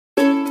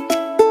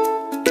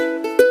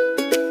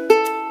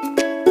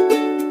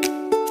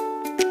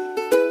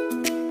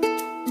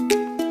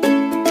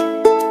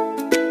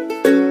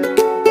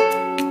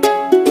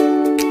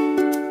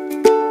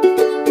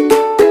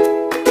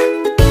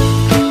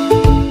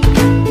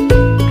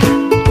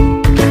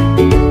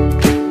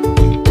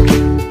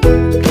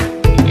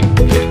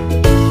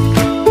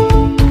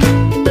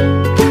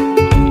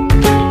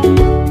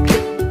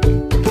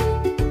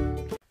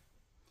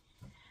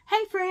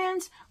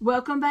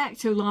welcome back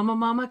to Llama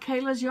Mama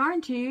Kayla's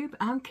Yarn Tube.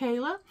 I'm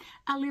Kayla.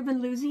 I live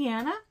in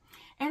Louisiana,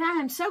 and I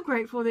am so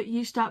grateful that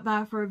you stopped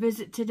by for a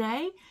visit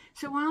today.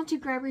 So why don't you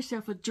grab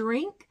yourself a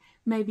drink,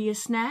 maybe a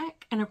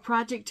snack, and a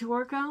project to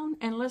work on,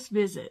 and let's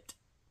visit.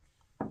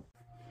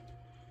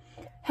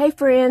 Hey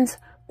friends,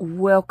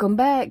 welcome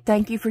back.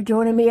 Thank you for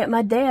joining me at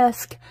my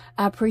desk.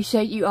 I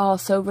appreciate you all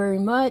so very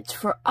much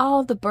for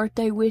all the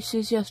birthday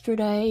wishes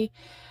yesterday.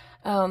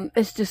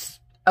 It's just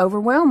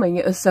overwhelming.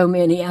 It was so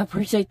many. I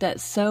appreciate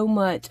that so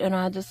much, and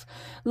I just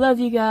love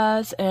you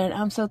guys, and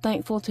I'm so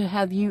thankful to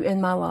have you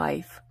in my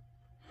life.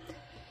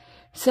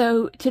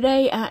 So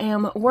today I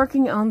am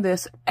working on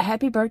this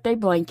happy birthday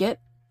blanket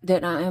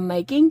that I am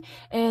making,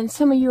 and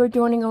some of you are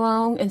joining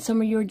along, and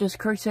some of you are just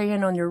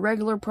crocheting on your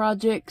regular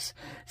projects.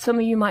 Some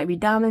of you might be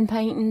diamond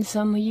painting,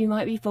 some of you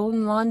might be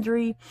folding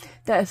laundry.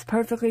 That is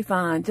perfectly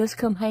fine. Just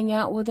come hang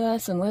out with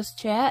us and let's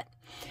chat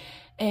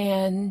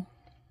and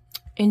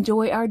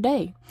enjoy our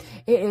day.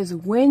 It is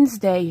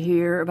Wednesday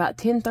here, about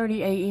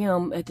 10:30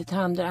 a.m. at the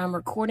time that I'm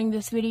recording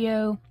this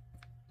video.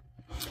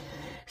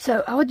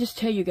 So I would just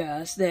tell you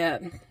guys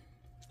that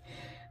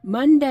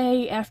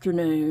Monday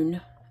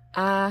afternoon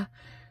I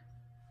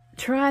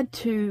tried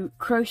to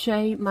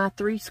crochet my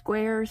 3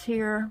 squares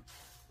here,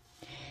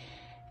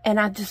 and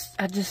I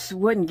just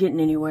wasn't getting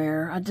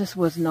anywhere. I just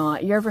was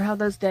not. You ever have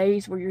those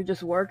days where you're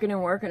just working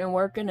and working and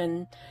working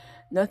and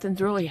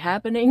nothing's really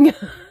happening?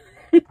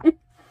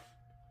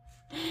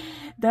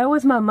 That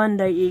was my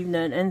Monday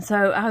evening, and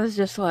so I was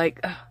just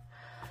like,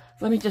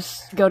 let me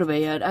just go to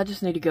bed. I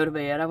just need to go to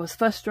bed. I was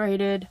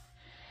frustrated,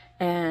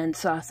 and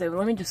so I said, well,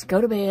 let me just go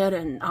to bed,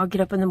 and I'll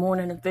get up in the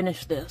morning and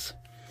finish this.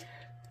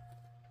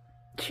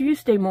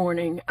 Tuesday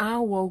morning, I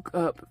woke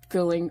up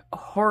feeling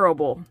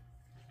horrible.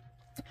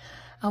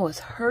 I was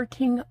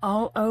hurting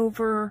all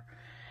over.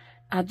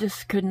 I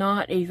just could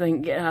not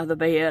even get out of the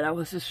bed. I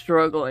was just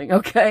struggling,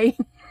 okay?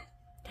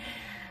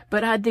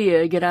 But I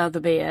did get out of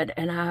the bed,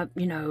 and I,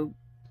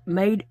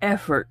 made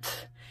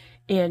efforts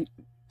in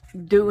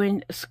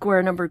doing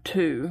square number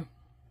 2.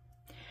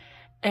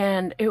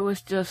 And it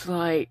was just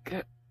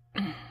like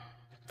I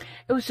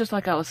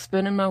was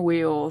spinning my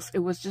wheels. It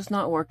was just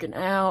not working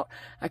out.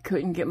 I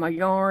couldn't get my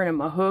yarn and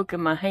my hook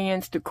and my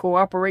hands to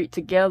cooperate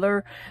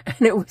together,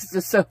 and it was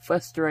just so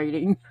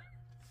frustrating.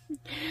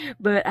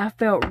 But I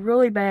felt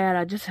really bad.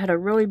 I just had a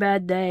really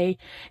bad day.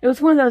 It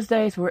was one of those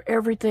days where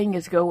everything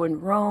is going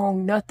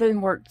wrong.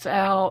 Nothing works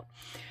out,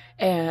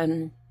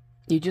 and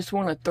you just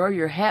want to throw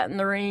your hat in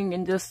the ring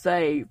and just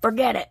say,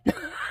 forget it.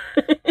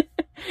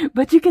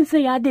 But you can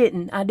see I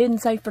didn't. I didn't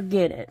say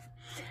forget it.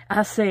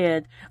 I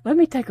said, let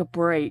me take a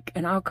break,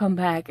 and I'll come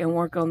back and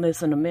work on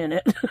this in a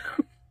minute.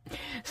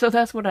 So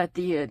that's what I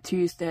did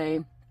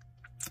Tuesday.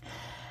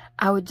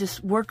 I would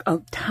just work a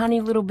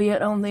tiny little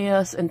bit on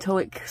this until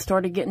it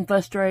started getting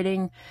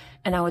frustrating,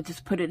 and I would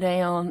just put it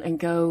down and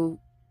go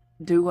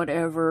do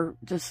whatever.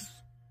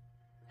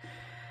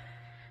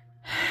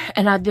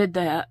 And I did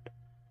that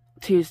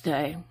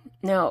Tuesday.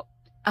 Now,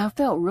 I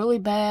felt really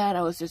bad.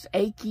 I was just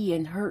achy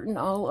and hurting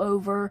all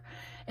over.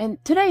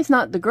 And today's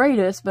not the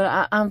greatest,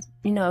 but I'm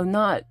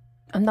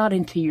not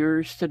in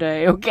tears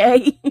today,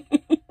 okay?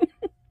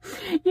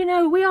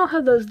 We all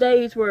have those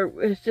days where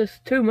it's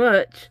just too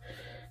much,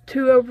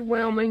 too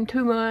overwhelming,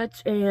 too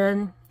much,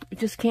 and you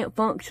just can't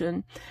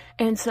function.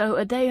 And so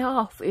a day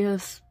off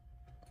is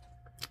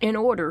in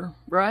order,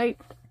 right?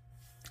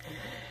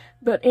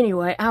 But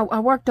anyway, I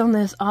worked on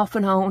this off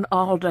and on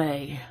all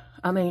day.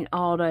 I mean,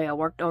 all day I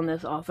worked on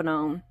this off and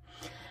on.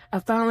 I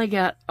finally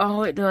got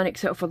all it done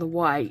except for the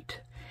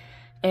white.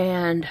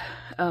 And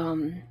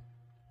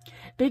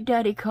Big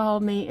Daddy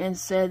called me and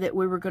said that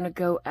we were going to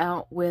go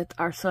out with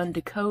our son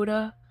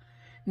Dakota,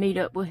 meet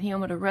up with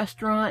him at a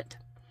restaurant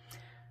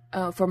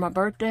for my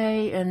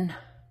birthday. And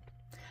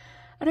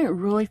I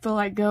didn't really feel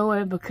like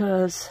going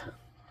because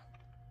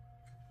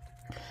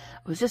I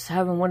was just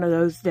having one of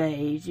those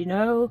days,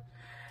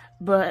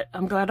 But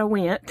I'm glad I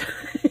went.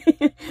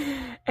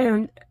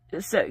 And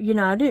so,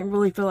 I didn't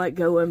really feel like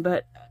going,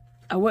 but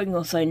I wasn't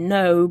going to say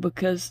no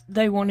because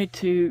they wanted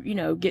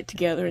to, get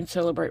together and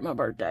celebrate my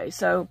birthday.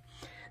 So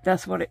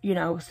that's what,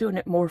 I was doing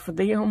it more for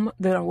them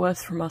than I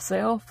was for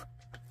myself.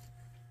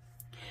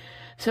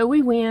 So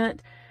we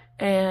went,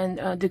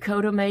 and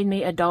Dakota made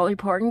me a Dolly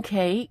Parton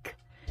cake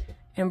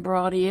and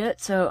brought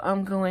it. So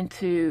I'm going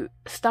to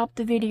stop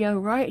the video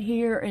right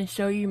here and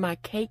show you my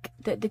cake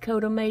that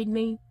Dakota made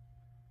me.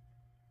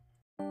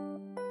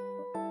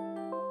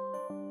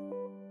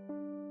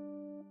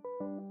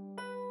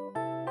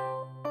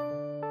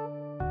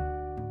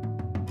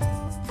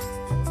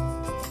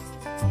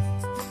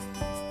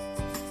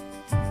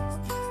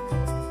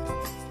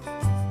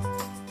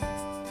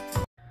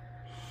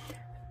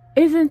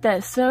 Isn't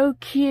that so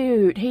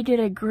cute? He did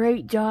a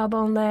great job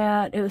on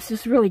that. It was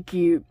just really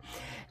cute.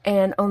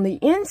 And on the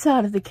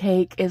inside of the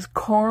cake is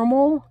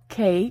caramel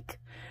cake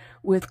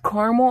with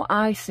caramel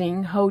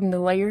icing holding the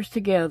layers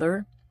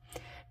together.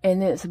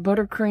 And it's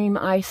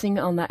buttercream icing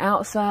on the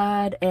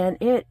outside. And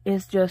it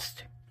is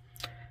just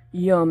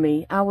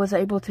yummy. I was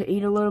able to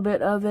eat a little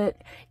bit of it.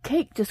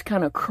 Cake just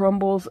kind of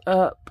crumbles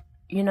up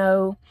you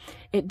know.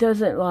 It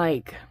doesn't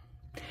like,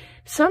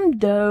 some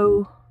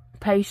dough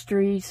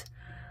pastries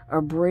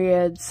or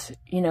breads,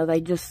 you know,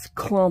 they just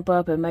clump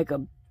up and make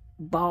a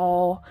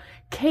ball.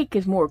 Cake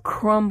is more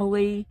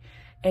crumbly,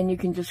 and you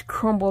can just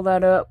crumble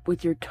that up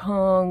with your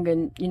tongue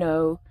and, you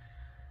know,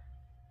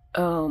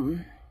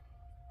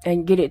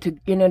 and get it to,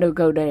 you know, to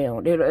go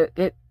down.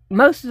 It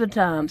most of the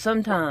time,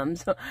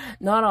 sometimes,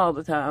 not all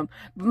the time,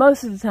 but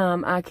most of the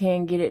time I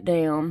can get it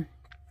down.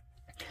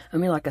 I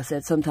mean, like I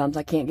said, sometimes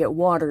I can't get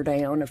water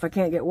down. If I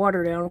can't get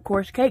water down, of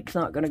course, cake's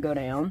not going to go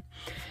down.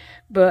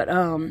 But,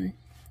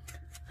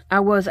 I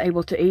was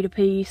able to eat a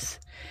piece,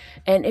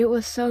 and it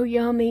was so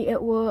yummy.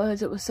 It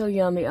was so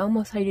yummy. I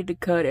almost hated to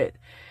cut it.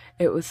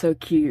 It was so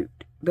cute.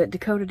 But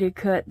Dakota did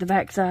cut the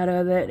backside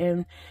of it,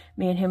 and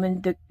me and him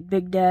and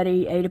Big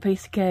Daddy ate a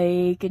piece of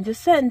cake and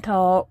just sat and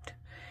talked.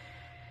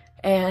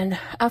 And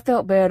I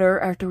felt better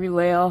after we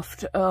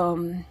left.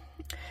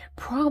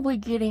 Probably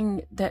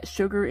getting that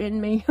sugar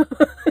in me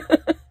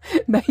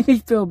made me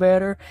feel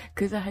better,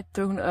 because I had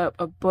thrown up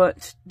a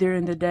bunch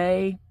during the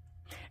day.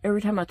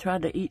 Every time I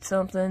tried to eat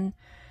something,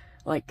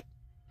 like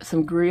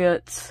some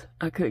grits,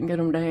 I couldn't get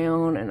them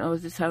down, and I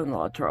was just having a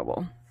lot of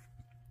trouble.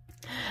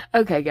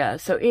 Okay,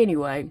 guys, so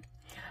anyway,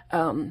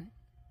 I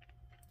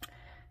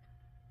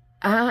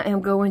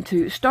am going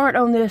to start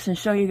on this and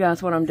show you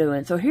guys what I'm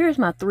doing. So here's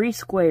my 3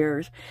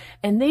 squares,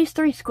 and these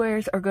 3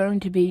 squares are going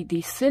to be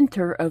the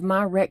center of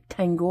my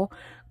rectangle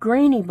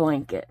granny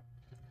blanket.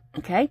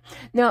 Okay,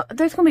 now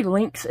there's going to be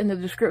links in the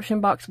description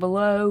box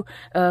below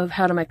of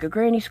how to make a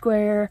granny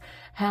square,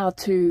 how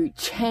to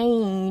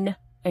chain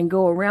and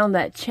go around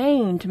that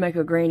chain to make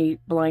a granny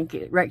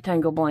blanket,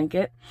 rectangle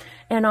blanket,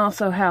 and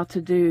also how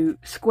to do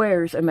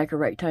squares and make a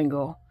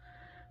rectangle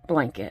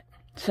blanket.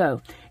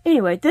 So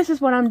anyway, this is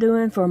what I'm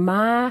doing for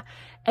my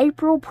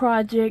April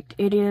project.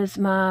 It is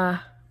my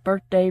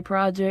birthday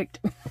project,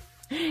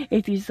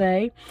 if you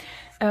say.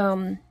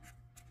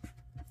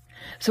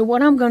 So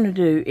what I'm going to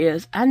do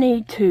is I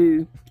need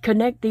to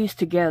connect these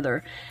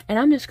together, and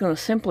I'm just going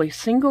to simply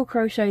single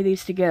crochet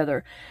these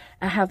together.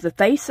 I have the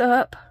face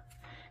up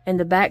and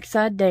the back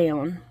side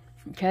down.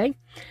 Okay,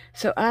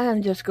 so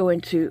I'm just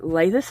going to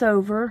lay this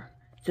over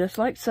just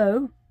like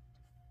so,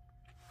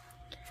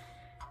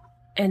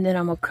 and then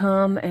I'm going to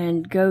come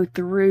and go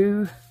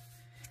through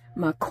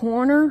my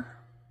corner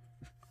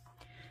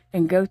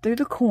and go through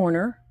the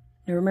corner.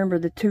 Now remember,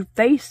 the 2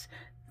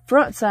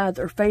 front sides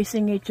are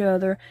facing each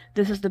other.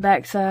 This is the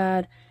back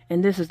side,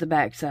 and this is the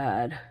back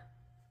side.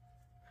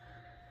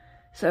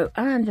 So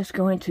I'm just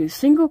going to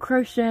single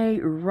crochet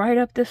right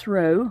up this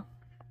row,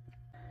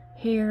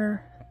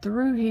 here,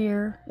 through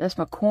here. That's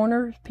my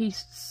corner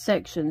piece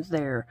sections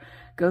there.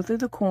 Go through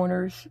the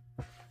corners,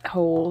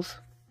 holes,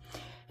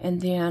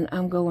 and then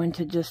I'm going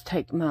to just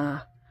take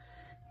my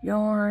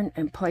yarn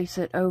and place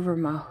it over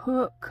my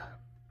hook.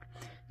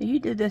 You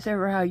do this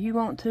ever how you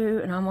want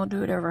to, and I'm going to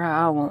do it ever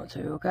how I want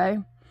to, okay?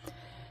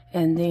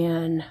 And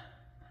then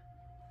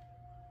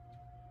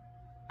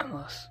I'm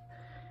going to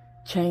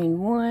chain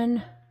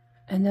 1,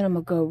 and then I'm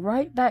going to go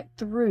right back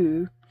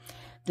through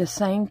the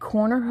same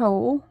corner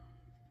hole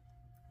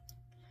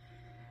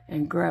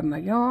and grab my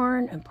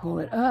yarn and pull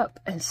it up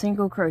and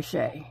single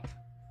crochet.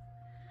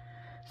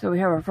 So we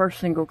have our first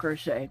single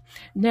crochet.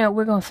 Now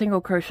we're going to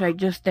single crochet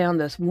just down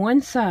this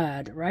one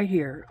side right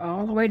here,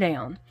 all the way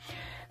down.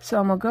 So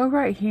I'm going to go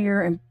right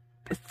here, and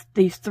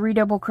these 3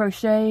 double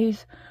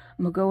crochets,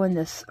 I'm going to go in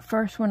this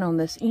first one on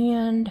this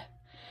end.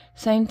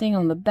 Same thing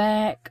on the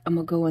back. I'm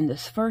going to go in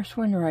this first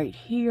one right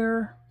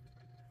here.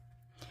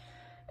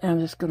 And I'm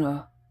just going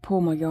to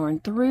pull my yarn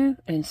through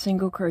and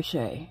single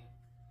crochet.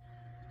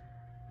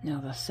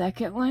 Now the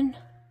second one,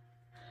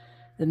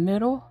 the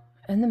middle,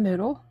 and the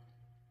middle.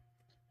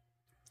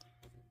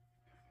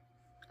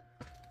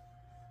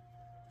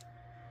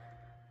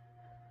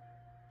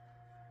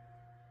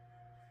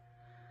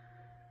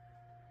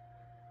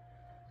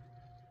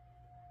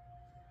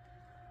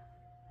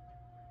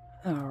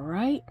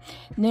 Alright,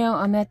 now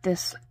I'm at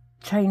this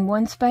chain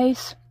 1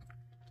 space.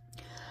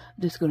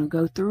 I'm just going to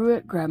go through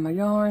it, grab my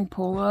yarn,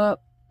 pull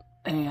up,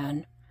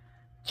 and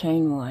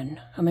chain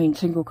 1. I mean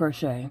single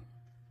crochet.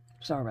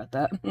 Sorry about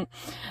that.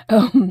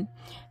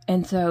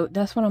 And so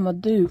that's what I'm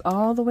going to do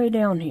all the way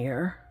down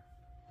here.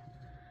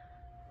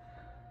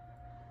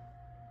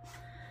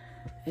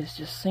 Is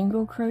just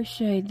single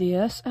crochet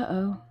this.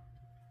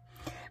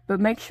 But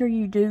make sure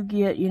you do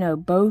get, you know,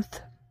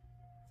 both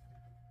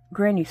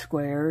granny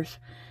squares,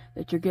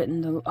 that you're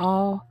getting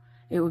the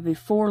it would be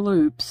 4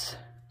 loops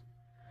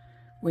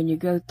when you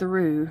go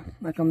through.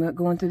 Like I'm not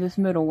going through this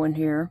middle one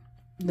here,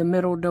 the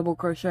middle double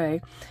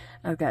crochet.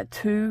 I've got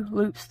 2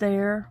 loops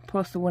there,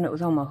 plus the one that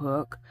was on my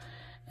hook.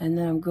 And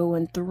then I'm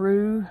going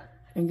through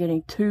and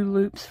getting 2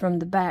 loops from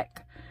the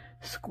back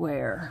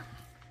square.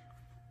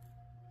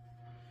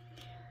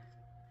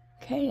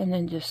 Okay, and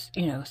then just,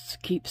 you know,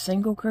 keep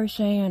single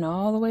crocheting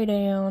all the way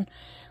down.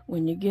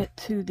 When you get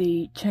to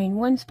the chain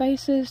 1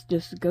 spaces,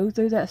 just go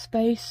through that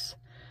space.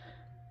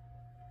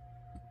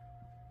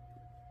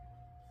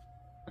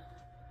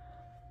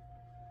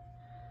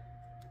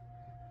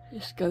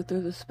 Just go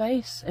through the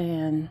space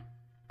and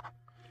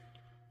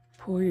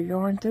pull your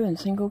yarn through and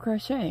single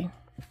crochet.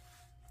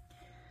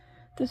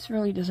 This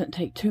really doesn't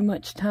take too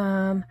much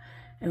time,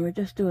 and we're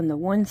just doing the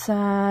one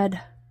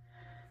side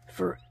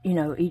for, you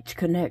know, each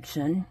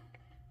connection.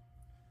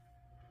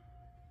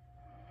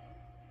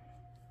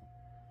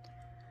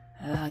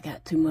 I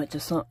got too much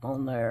of something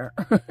on there.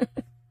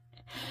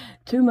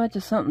 Too much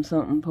of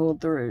something pulled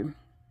through.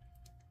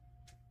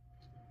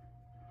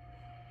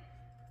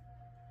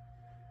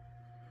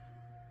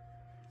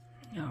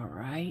 All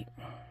right.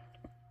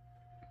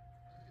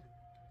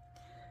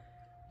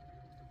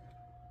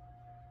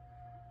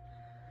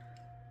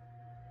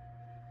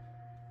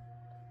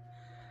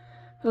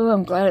 Oh,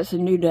 I'm glad it's a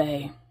new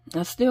day.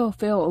 I still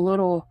feel a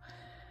little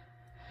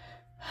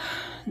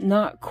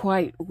not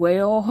quite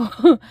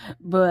well,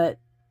 but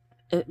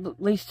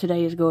at least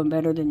today is going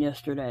better than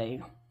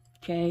yesterday.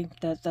 Okay,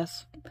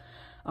 that's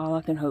all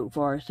I can hope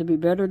for, is to be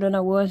better than I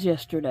was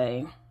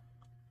yesterday.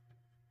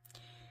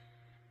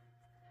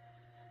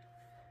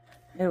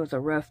 It was a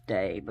rough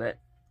day, but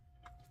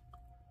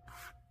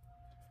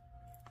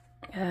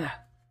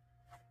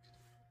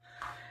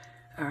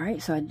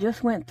Alright, so I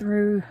just went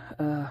through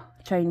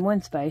chain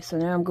one space, so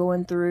now I'm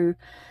going through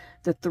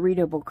the 3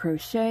 double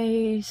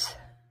crochets.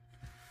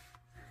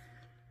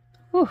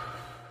 Whew.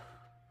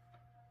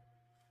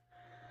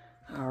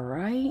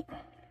 Alright.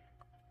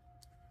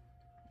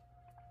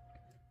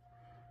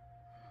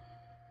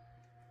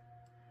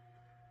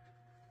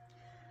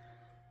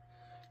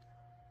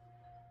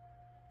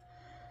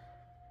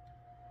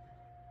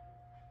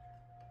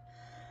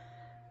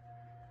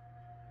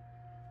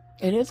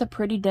 It is a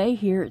pretty day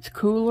here. It's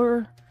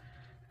cooler.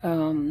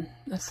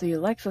 Let's see,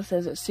 Alexa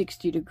says it's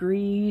 60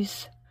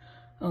 degrees.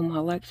 On my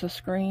Alexa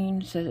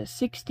screen it says it's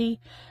 60,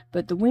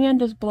 but the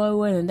wind is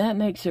blowing and that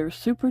makes it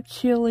super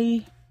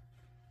chilly.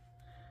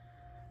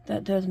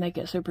 That does make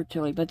it super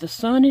chilly, but the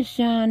sun is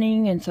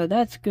shining, and so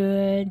that's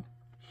good.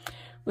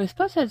 We were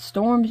supposed to have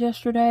storms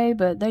yesterday,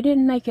 but they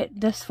didn't make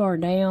it this far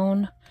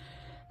down.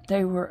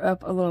 They were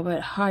up a little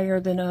bit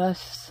higher than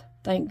us.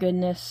 Thank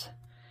goodness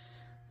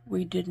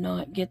we did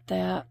not get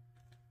that.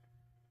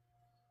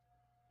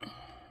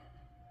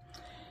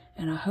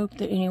 And I hope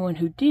that anyone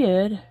who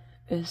did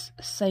is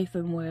safe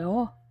and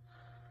well.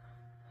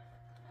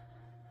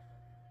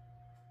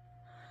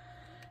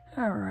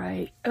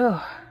 Alright.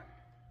 Oh.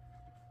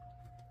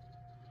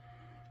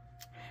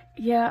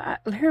 Yeah,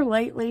 here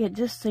lately it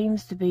just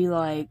seems to be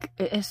like,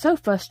 it's so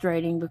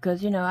frustrating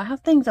because, you know, I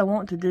have things I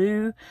want to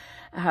do.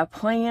 I have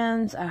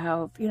plans. I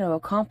have, you know,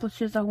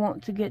 accomplishments I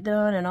want to get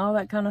done and all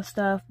that kind of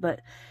stuff.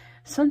 But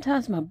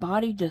sometimes my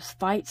body just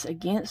fights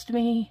against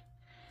me.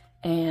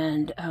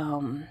 And,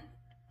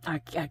 I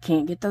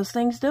can't get those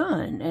things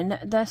done, and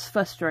that's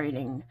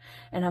frustrating.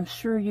 And I'm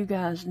sure you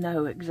guys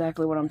know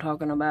exactly what I'm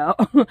talking about.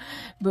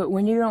 But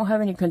when you don't have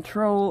any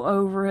control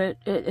over it,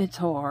 it's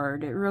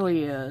hard. It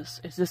really is.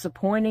 It's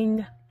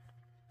disappointing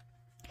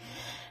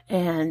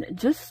and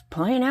just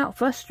plain out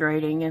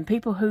frustrating. And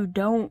people who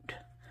don't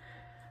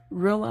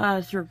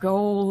realize your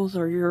goals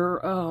or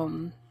your,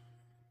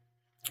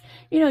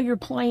 you know, your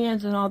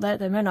plans and all that,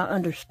 they may not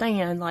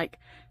understand, like,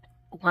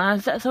 why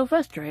is that so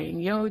frustrating?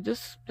 You know,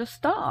 just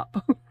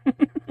stop.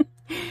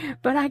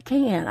 But I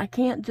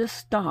can't just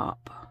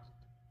stop.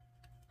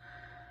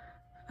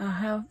 I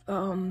have,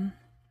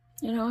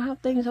 you know, I have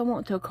things I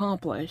want to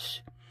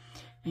accomplish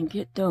and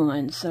get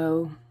done.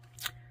 So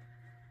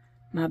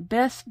my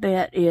best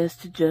bet is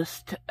to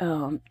just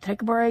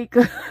take a break.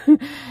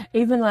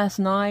 Even last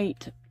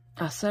night,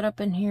 I sat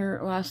up in here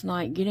last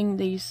night getting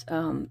these,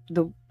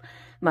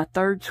 my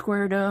third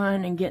square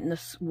done and getting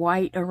this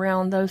white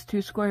around those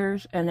 2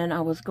 squares, and then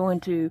I was going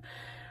to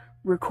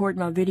record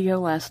my video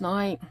last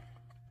night,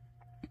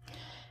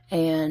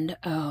 and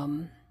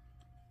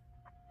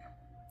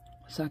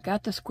so I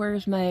got the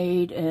squares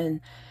made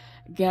and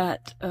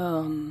got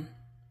all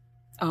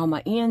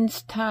my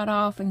ends tied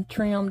off and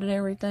trimmed and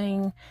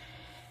everything,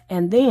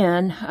 and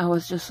then I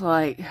was just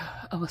like,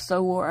 I was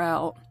so wore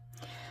out.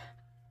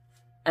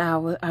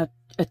 I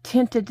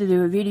attempted to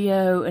do a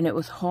video and it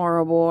was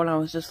horrible, and I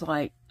was just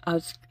like,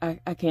 I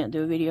can't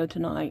do a video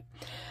tonight.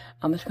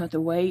 I'm just going to have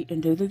to wait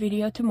and do the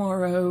video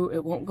tomorrow.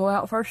 It won't go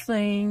out first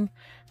thing,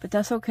 but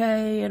that's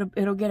okay.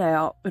 It'll get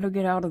out. It'll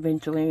get out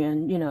eventually,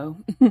 and, you know,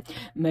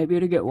 maybe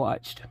it'll get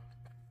watched.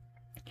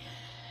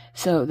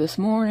 So this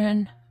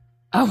morning,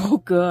 I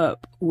woke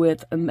up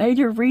with a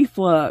major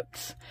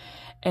reflux,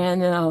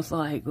 and then I was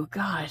like, well,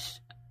 gosh,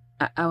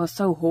 I was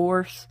so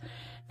hoarse,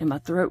 and my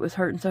throat was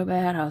hurting so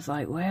bad. I was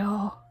like,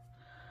 well,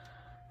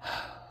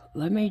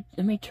 let me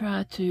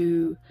try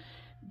to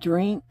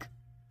drink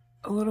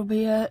a little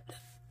bit.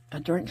 I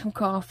drank some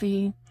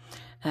coffee,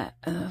 and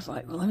I was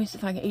like, well, let me see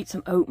if I can eat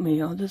some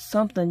oatmeal, just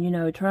something, you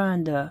know,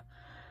 trying to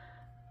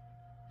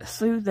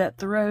soothe that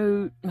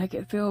throat, make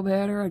it feel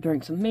better. I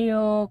drank some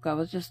milk. I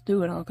was just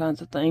doing all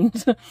kinds of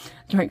things.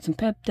 Drank some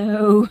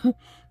Pepto.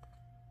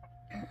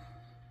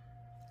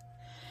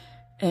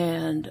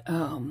 And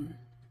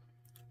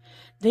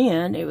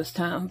then it was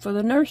time for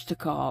the nurse to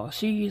call.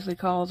 She usually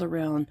calls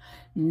around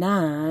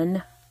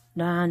 9,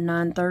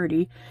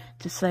 9:30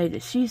 to say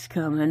that she's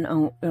coming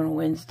on a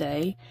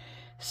Wednesday.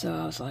 So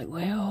I was like,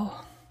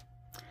 well,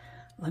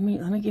 let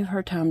me give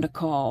her time to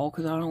call,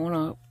 because I don't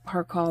want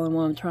her calling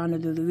while I'm trying to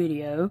do the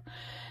video.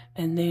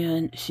 And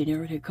then she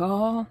never did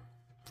call.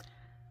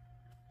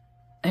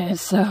 And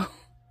so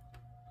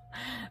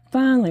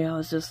finally I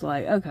was just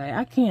like, okay,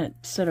 I can't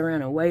sit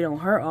around and wait on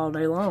her all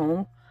day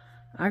long.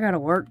 I gotta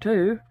work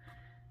too.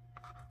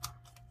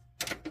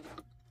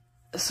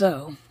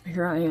 So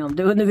here I am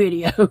doing the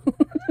video.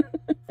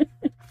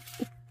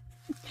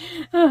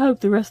 I hope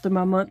the rest of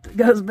my month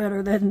goes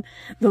better than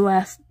the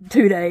last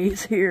 2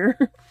 days here.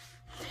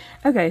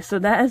 Okay, so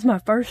that is my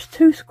first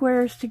 2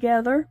 squares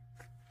together.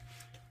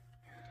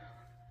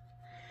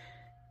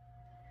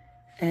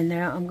 And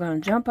now I'm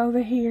going to jump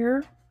over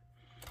here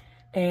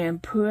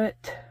and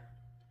put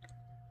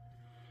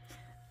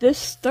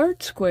this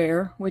 3rd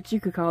square, which you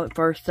could call it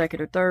 1st,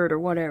 2nd, or 3rd, or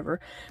whatever.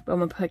 But I'm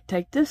going to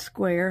take this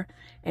square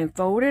and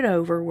fold it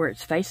over where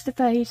it's face to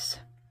face,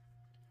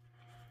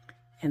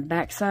 and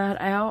backside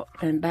out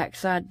and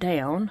backside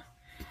down.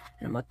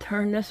 And I'm going to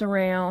turn this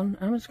around.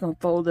 I'm just going to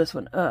fold this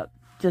one up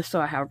just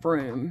so I have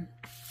room.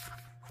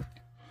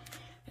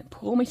 And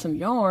pull me some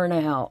yarn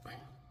out.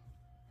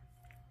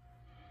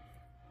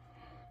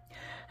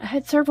 I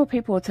had several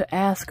people to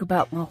ask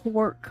about my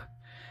hork.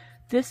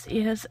 This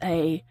is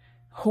a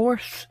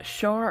horse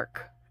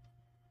shark,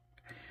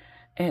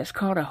 and it's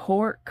called a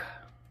hork.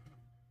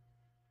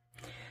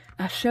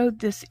 I showed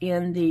this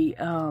in the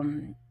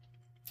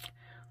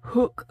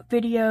hook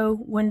video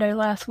one day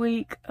last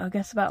week. I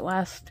guess about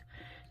last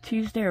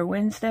Tuesday or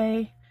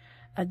Wednesday.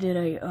 I did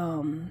a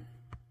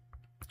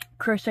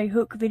crochet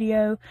hook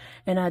video,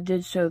 and I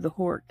did show the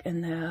hork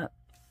in that.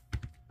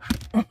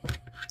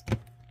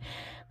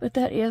 But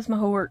that is my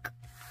hork.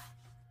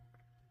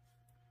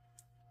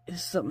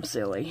 It's something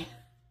silly.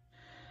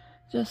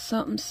 Just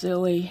something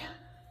silly.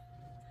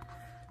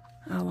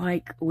 I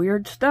like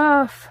weird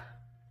stuff.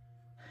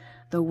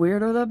 The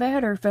weirder the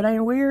better. If it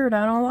ain't weird,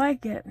 I don't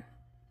like it.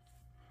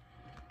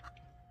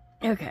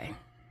 Okay.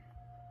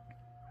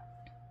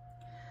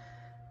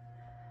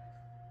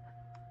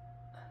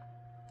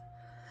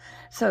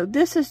 So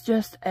this is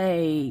just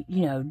a,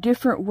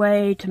 different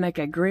way to make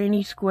a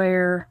granny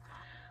square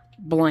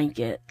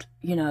blanket.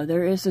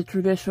 There is a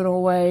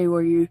traditional way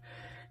where you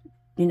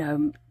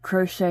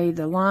crochet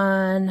the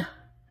line,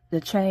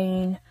 the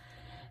chain,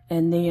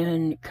 and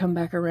then come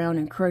back around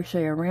and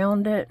crochet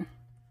around it.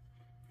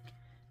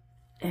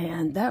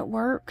 And that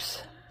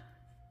works.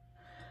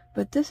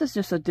 But this is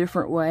just a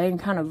different way, and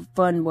kind of a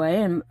fun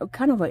way, and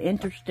kind of an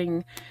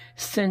interesting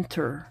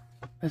center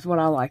is what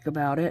I like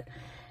about it.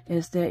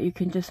 Is that you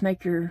can just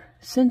make your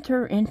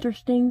center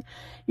interesting.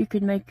 You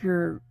can make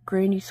your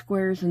granny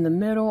squares in the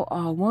middle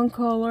all one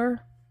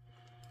color,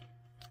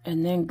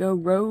 and then go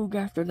rogue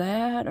after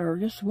that, or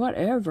just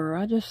whatever.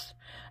 I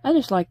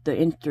just like the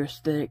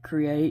interest that it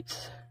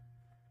creates,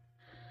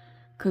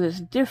 because it's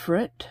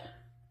different,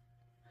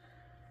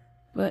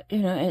 but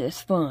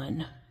it's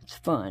fun. It's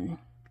fun.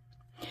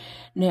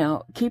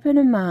 Now, keeping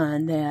in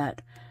mind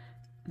that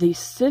the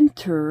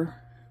center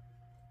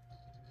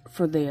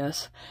for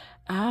this,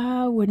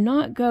 I would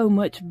not go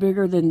much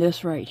bigger than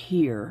this right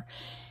here,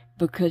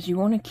 because you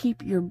want to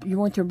keep you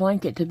want your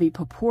blanket to be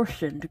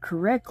proportioned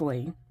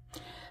correctly.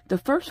 The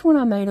first one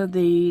I made of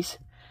these,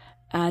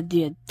 I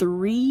did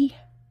 3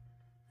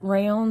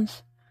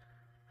 rounds.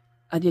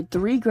 I did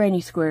 3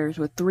 granny squares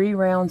with 3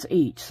 rounds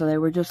each, so they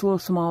were just little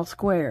small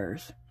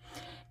squares,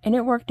 and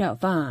it worked out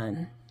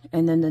fine.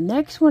 And then the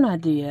next one I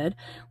did,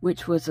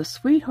 which was a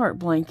sweetheart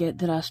blanket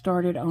that I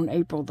started on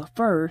February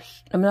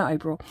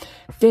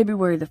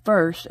the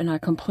 1st, and I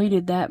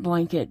completed that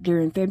blanket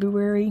during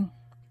February.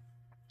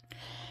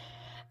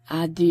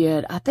 I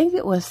think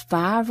it was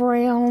 5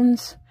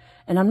 rounds,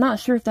 and I'm not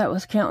sure if that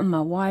was counting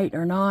my white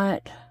or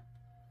not.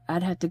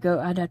 I'd have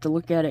to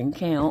look at it and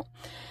count.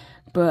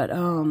 But,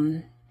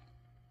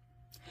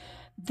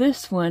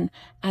 this one,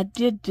 I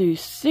did do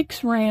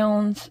 6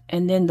 rounds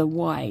and then the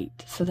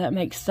white, so that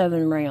makes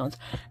 7 rounds.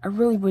 I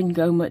really wouldn't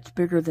go much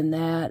bigger than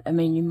that. I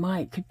mean,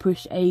 you could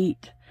push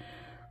 8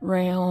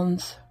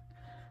 rounds,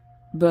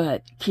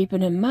 but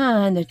keeping in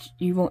mind that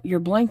your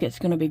blanket's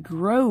going to be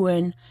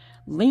growing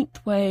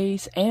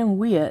lengthways and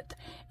width,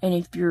 and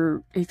if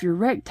your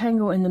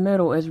rectangle in the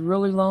middle is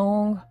really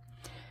long,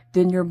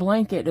 then your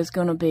blanket is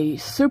going to be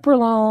super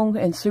long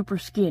and super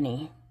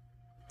skinny.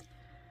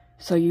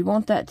 So you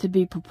want that to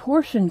be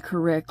proportioned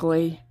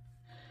correctly.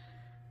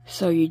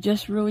 So you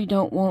just really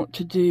don't want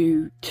to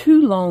do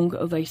too long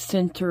of a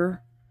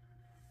center.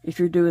 If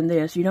you're doing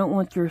this, you don't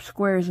want your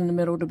squares in the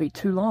middle to be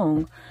too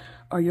long,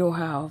 or you'll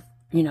have,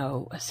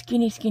 a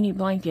skinny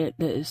blanket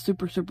that is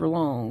super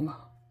long.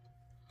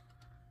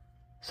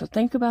 So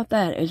think about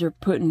that as you're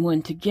putting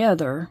one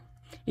together.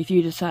 If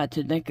you decide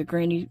to make a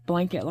granny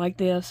blanket like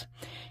this,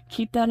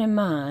 keep that in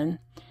mind.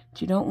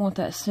 You don't want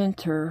that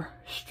center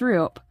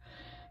strip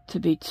to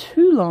be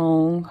too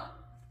long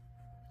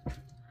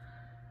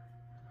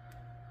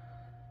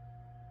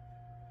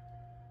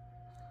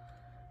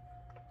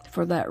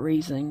for that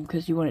reason,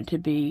 because you want it to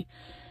be,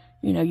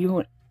 you know, you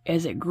want,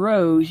 as it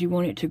grows, you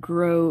want it to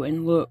grow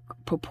and look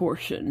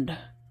proportioned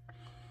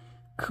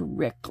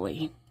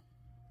correctly.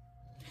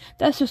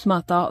 That's just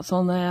my thoughts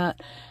on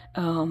that.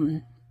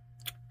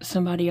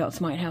 Somebody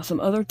else might have some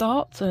other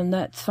thoughts, and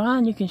that's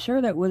fine. You can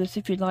share that with us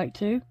if you'd like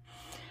to.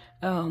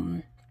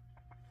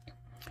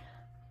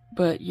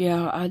 But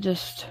yeah, I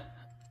just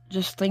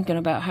thinking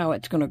about how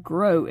it's going to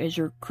grow as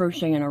you're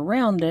crocheting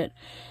around it,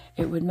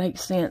 it would make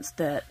sense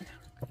that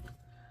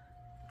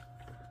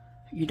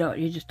you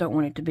just don't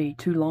want it to be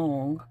too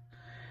long.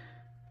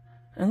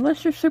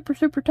 Unless you're super,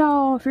 super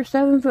tall. If you're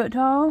 7 foot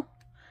tall,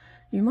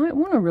 you might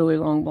want a really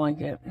long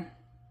blanket.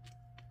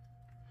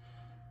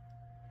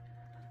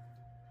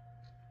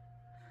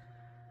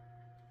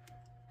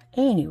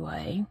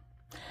 Anyway,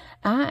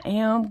 I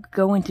am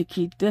going to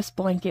keep this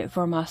blanket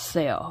for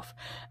myself.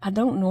 I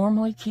don't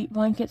normally keep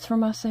blankets for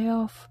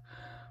myself,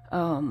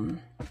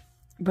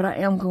 but I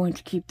am going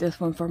to keep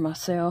this one for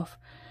myself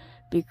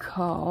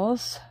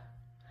because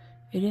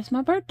it is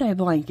my birthday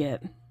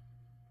blanket.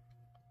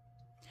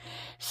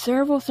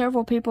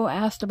 Several people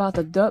asked about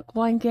the duck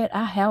blanket.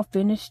 I have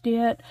finished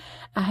it.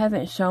 I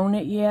haven't shown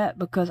it yet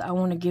because I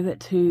want to give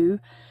it to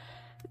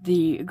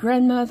the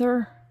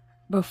grandmother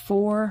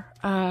before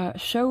I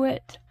show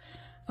it.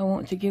 I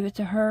want to give it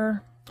to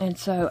her, and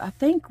so I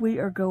think we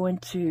are going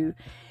to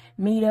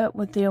meet up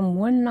with them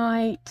one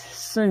night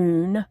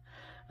soon.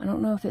 I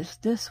don't know if it's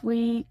this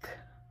week.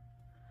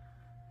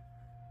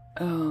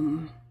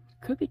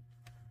 Could be,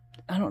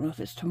 I don't know if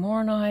it's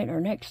tomorrow night or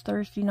next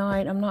Thursday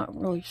night. I'm not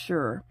really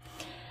sure,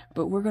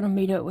 but we're going to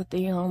meet up with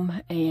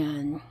them,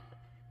 and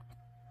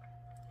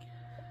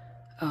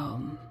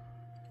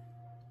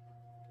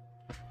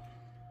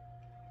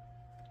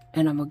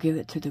I'm going to give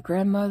it to the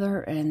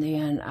grandmother, and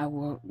then I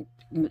will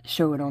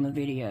show it on the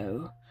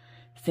video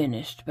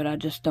finished. But I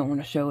just don't want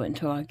to show it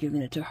until I've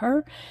given it to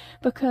her,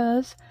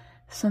 because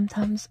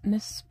sometimes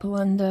Miss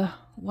Belinda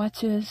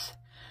watches.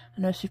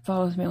 I know she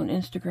follows me on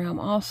Instagram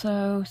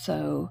also,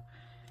 so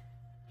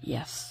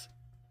yes.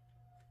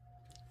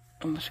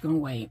 I'm just going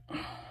to wait.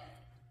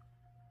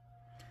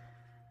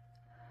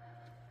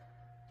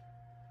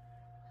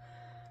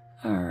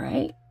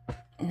 Alright,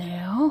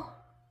 now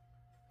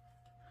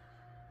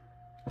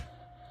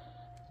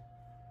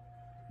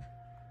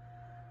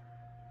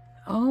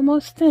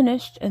almost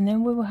finished, and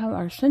then we will have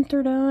our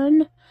center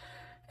done.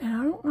 And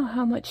I don't know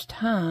how much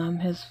time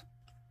has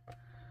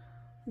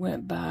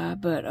went by,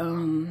 but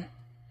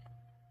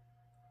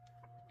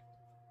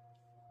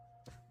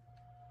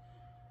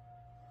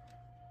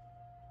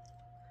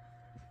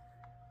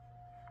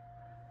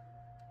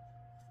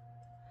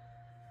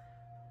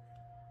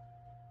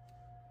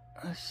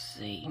let's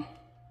see.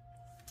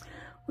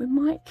 We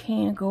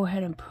can go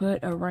ahead and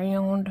put a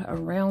round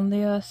around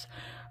this,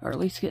 or at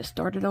least get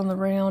started on the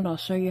round. I'll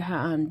show you how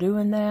I'm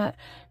doing that,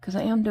 because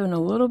I am doing a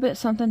little bit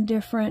something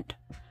different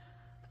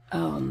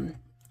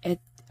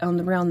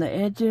around the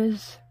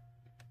edges,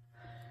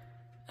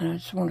 and I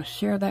just want to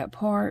share that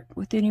part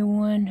with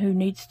anyone who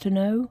needs to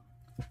know.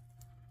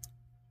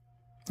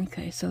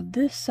 Okay, so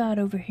this side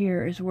over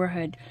here is where I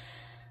had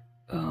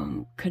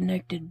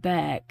connected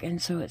back,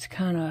 and so it's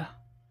kind of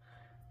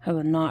have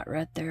a knot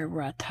right there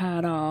where I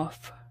tied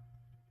off.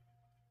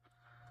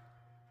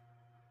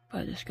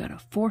 But I just gotta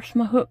force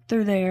my hook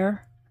through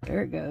there.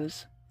 There it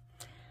goes.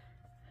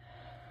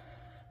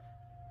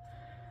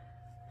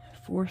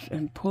 Force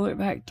and pull it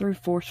back through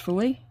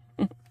forcefully.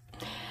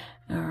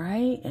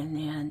 Alright, and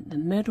then the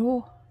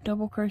middle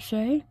double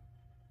crochet.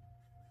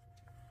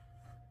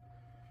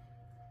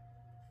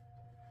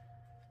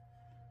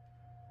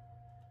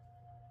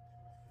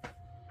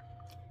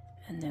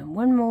 And then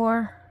one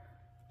more.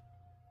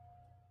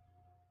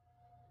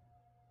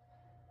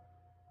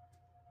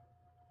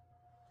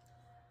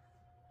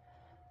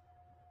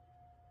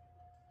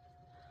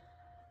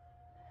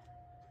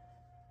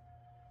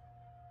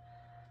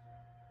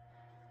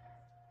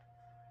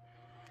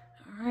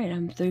 Alright,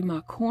 I'm through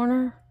my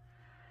corner,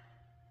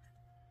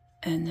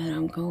 and then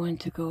I'm going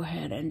to go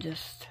ahead and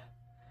just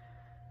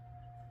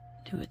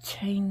do a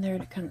chain there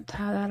to kind of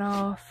tie that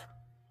off.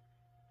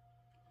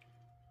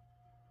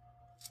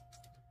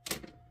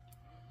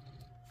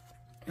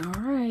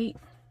 Alright,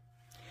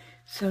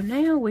 so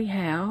now we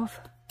have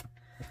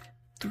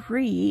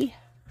 3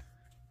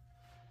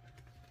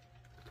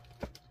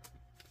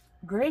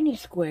 granny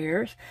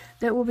squares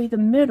that will be the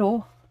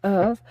middle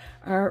of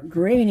our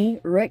granny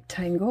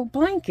rectangle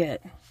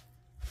blanket.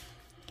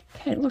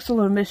 Okay, it looks a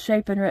little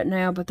misshapen right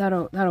now, but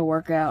that'll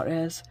work out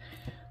as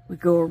we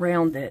go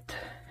around it.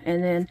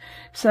 And then,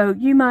 so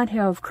you might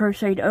have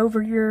crocheted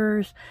over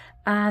yours.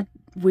 I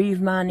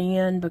weave mine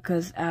in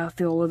because I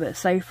feel a little bit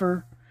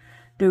safer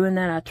doing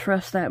that. I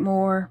trust that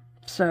more.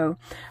 So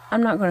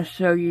I'm not going to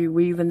show you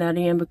weaving that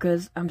in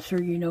because I'm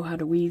sure you know how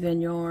to weave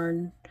in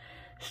yarn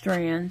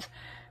strands.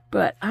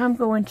 But I'm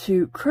going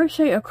to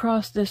crochet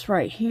across this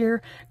right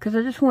here because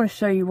I just want to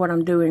show you what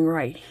I'm doing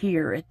right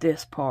here at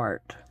this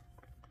part.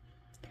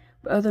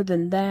 But other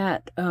than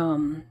that,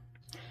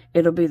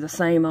 it'll be the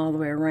same all the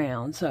way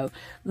around. So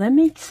let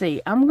me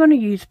see. I'm going to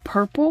use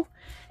purple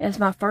as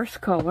my first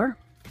color.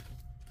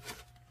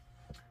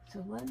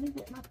 So let me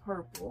get my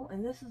purple,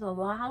 and this is a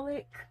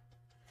lilac.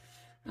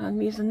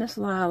 I'm using this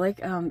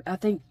lilac. I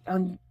think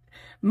on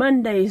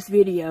Monday's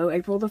video,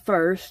 April the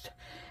 1st,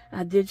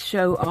 I did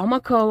show all my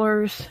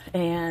colors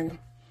and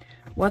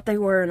what they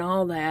were and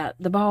all that.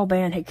 The ball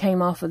band had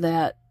came off of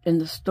that in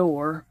the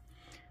store.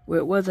 Well,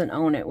 it wasn't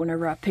on it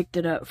whenever I picked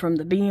it up from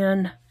the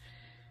bin.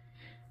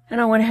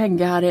 And I went ahead and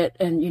got it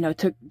and, you know,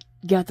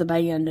 got the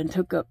band and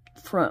took up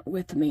front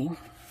with me.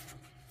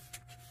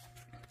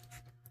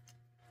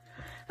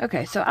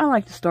 Okay, so I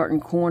like to start in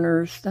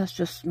corners. That's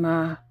just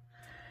my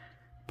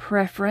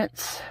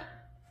preference.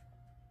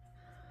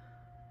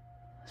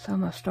 So I'm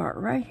going to start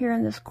right here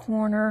in this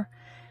corner,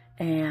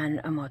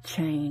 and I'm going to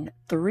chain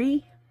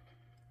 3.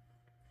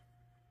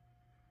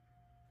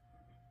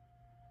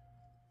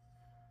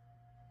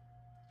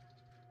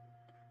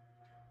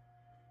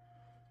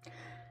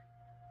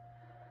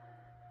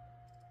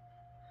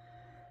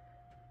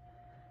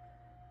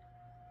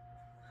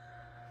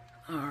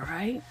 All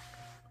right,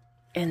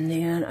 and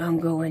then I'm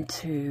going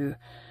to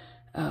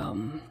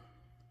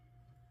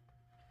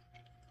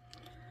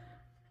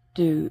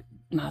do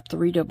my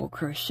 3 double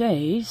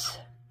crochets.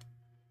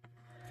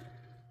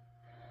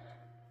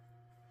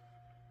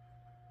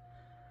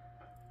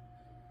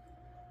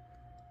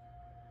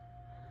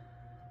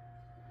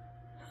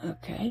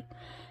 Okay,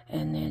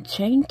 and then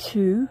chain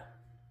 2.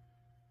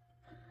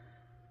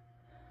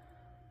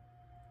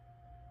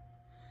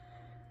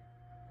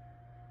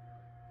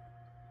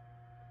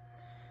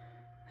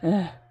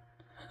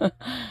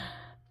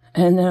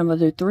 And then I'm going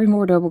to do 3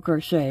 more double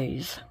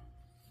crochets.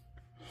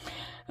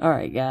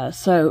 Alright guys,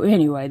 so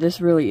anyway,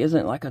 this really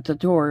isn't like a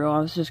tutorial. I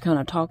was just kind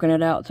of talking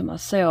it out to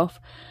myself.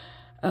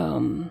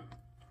 This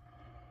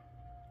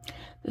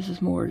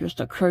is more just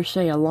a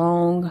crochet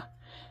along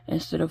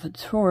instead of a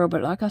tutorial.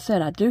 But like I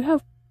said, I do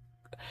have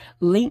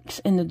links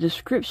in the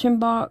description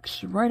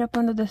box right up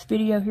under this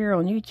video here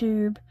on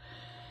YouTube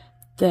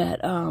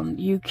that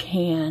you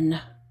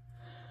can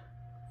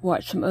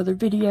watch some other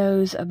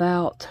videos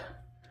about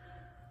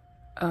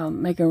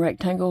making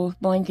rectangle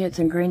blankets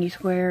and granny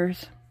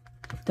squares.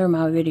 They're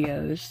my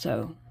videos,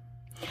 so.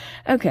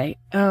 Okay,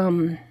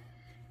 alright,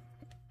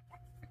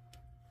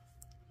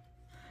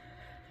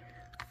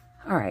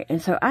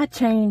 and so I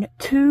chained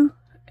 2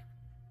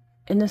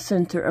 in the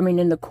center,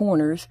 in the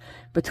corners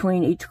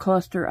between each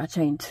cluster. I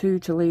chained 2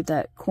 to leave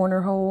that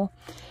corner hole,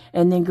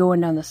 and then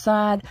going down the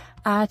side,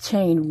 I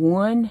chained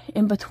 1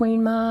 in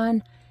between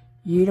mine.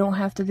 You don't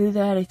have to do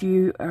that if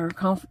you are,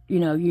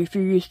 if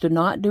you're used to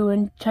not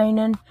doing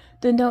chaining,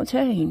 then don't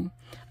chain.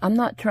 I'm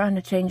not trying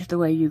to change the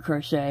way you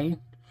crochet.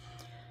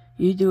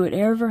 You do it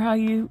ever how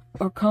you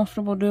are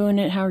comfortable doing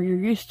it, how you're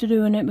used to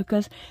doing it,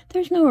 because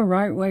there's no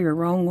right way or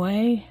wrong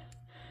way.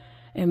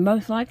 And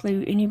most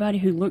likely, anybody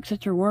who looks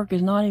at your work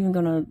is not even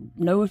going to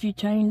know if you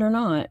chained or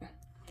not.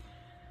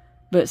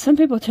 But some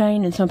people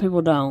chain and some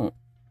people don't.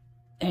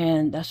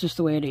 And that's just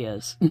the way it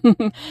is.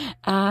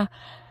 I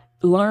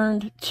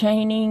learned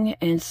chaining,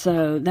 and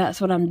so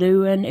that's what I'm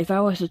doing. If I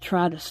was to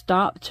try to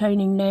stop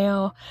chaining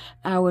now,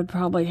 I would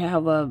probably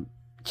have a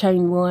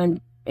chain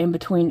 1 in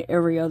between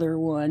every other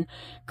one,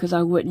 because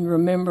I wouldn't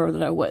remember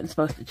that I wasn't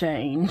supposed to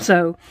chain.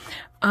 So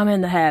I'm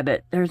in the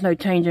habit. There's no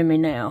changing me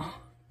now.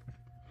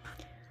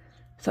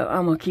 So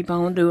I'm going to keep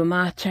on doing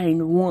my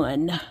chain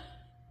 1.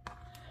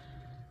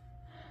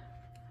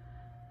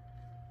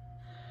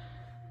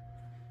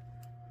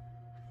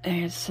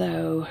 And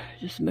so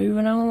just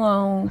moving on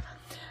along.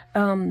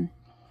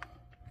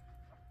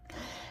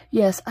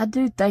 Yes, I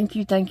do thank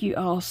you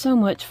all so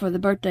much for the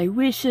birthday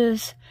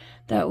wishes.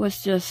 That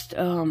was just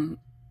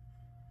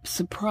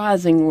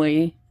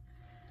surprisingly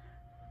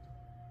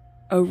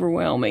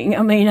overwhelming.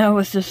 I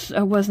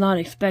was not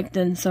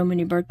expecting so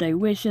many birthday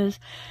wishes.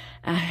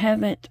 I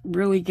haven't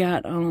really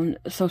got on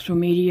social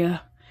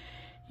media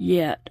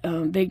yet.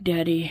 Big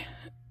Daddy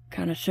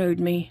kind of showed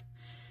me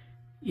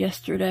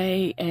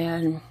yesterday,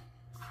 and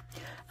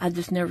I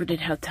just never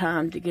did have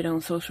time to get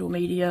on social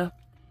media.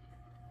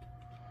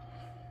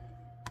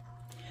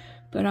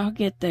 But I'll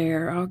get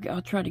there.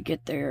 I'll try to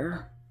get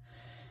there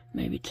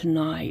maybe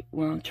tonight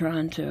when I'm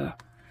trying to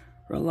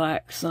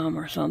relax some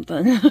or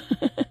something.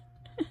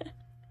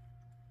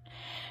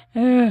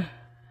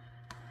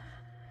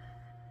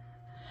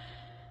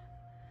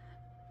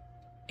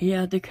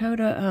 Yeah,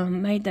 Dakota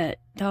made that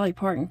Dolly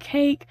Parton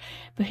cake,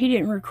 but he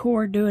didn't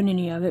record doing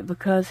any of it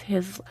because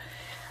his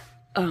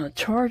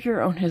charger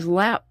on his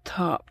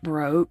laptop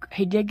broke.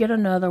 He did get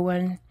another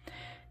one,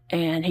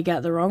 and he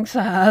got the wrong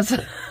size.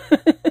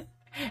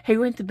 He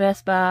went to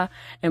Best Buy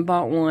and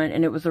bought one,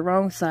 and it was the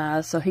wrong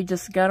size, so he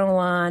just got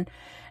online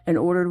and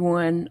ordered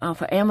one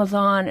off of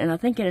Amazon, and I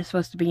think it is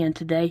supposed to be in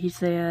today, he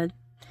said.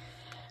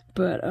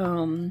 But,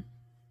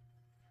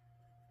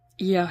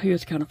 yeah, he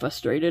was kind of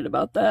frustrated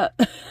about that.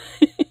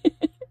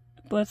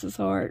 Bless his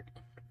heart.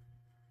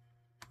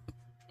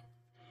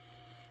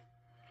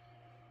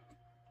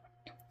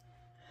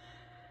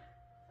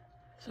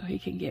 So he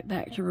can get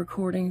back to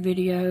recording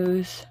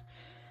videos.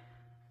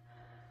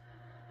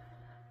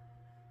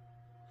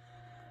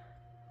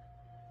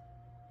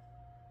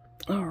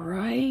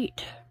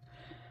 Alright.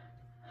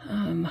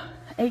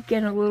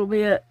 leaking a little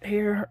bit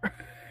here.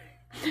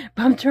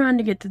 But I'm trying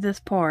to get to this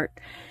part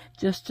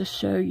just to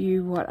show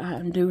you what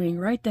I'm doing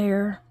right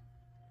there.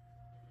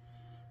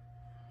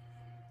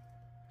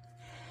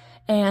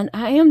 And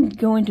I am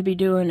going to be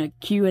doing a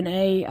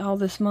Q&A all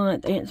this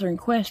month, answering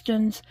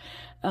questions.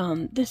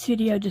 This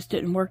video just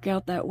didn't work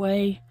out that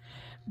way,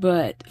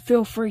 but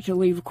feel free to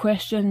leave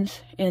questions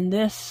in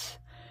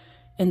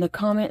the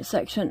comment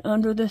section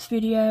under this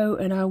video,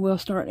 and I will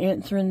start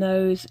answering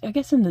those, I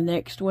guess, in the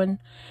next one,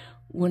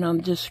 when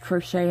I'm just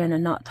crocheting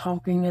and not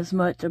talking as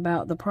much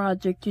about the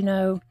project, you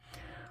know,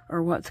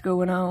 or what's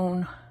going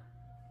on.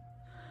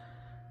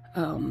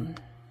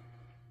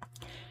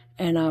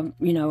 And I,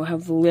 you know,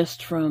 have the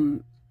list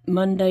from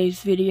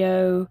Monday's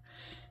video,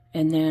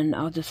 and then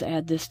I'll just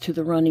add this to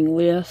the running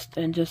list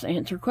and just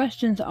answer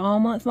questions all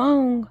month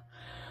long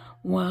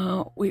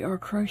while we are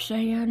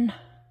crocheting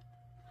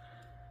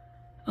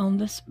on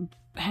this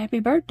happy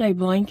birthday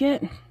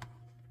blanket.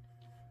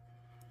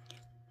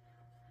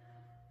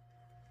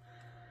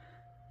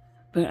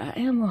 But I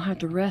am going to have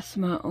to rest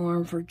my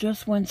arm for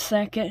just 1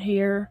 second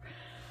here.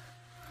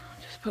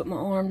 Just put my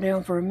arm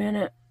down for a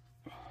minute.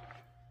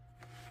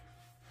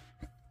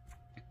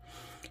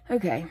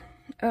 Okay.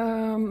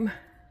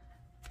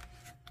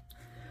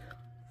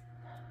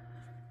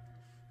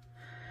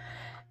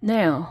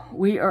 Now,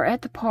 we are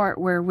at the part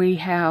where we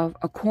have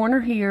a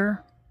corner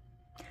here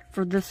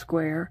for this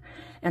square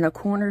and a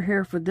corner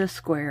here for this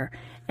square.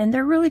 And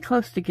they're really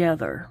close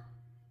together.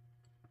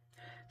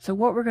 So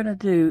what we're going to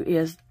do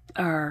is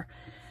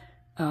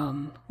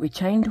we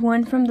chained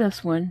one from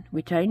this one.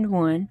 We chained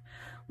one.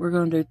 We're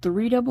going to do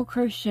 3 double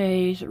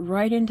crochets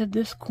right into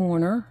this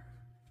corner.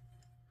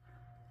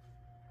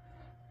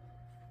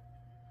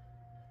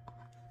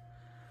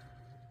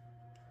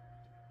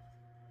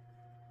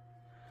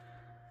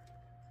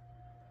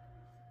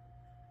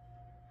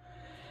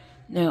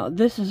 Now,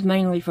 this is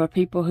mainly for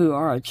people who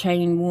are a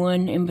chain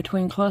 1 in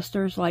between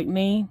clusters like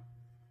me.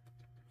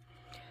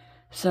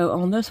 So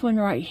on this one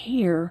right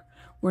here,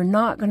 we're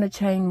not going to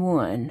chain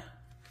 1.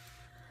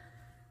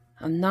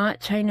 I'm not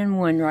chaining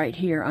 1 right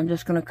here. I'm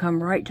just going to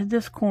come right to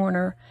this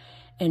corner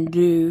and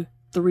do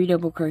 3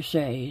 double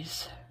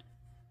crochets.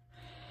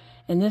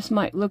 And this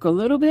might look a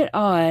little bit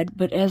odd,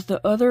 but as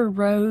the other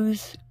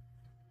rows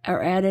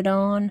are added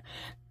on,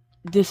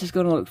 this is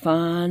going to look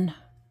fine.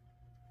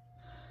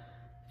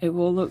 It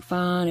will look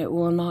fine. It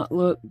will not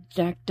look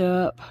jacked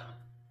up.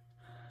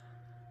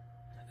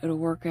 It'll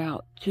work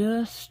out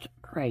just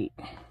great.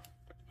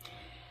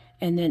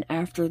 And then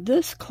after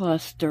this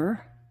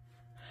cluster,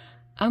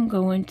 I'm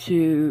going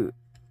to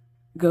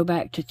go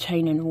back to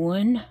chaining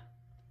 1.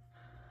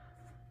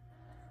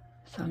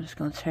 So I'm just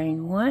going to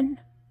chain 1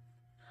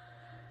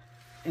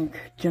 and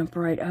jump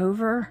right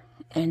over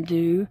and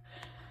do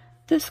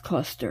this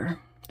cluster.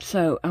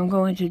 So I'm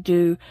going to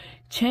do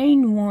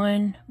chain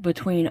 1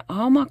 between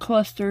all my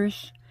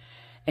clusters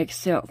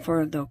except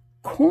for the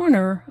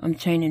corner. I'm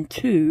chaining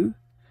 2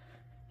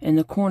 in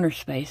the corner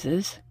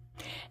spaces,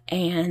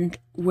 and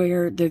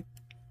where the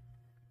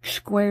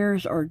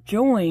squares are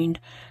joined,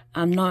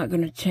 I'm not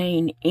going to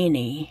chain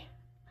any.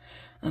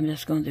 I'm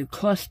just going to do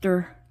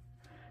cluster,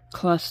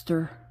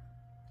 cluster.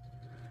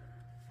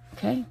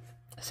 Okay,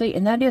 see,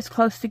 and that is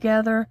close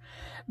together,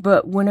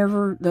 but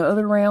whenever the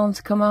other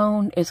rounds come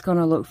on, it's going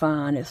to look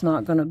fine. It's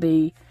not going to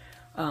be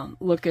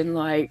looking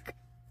like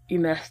you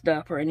messed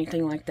up or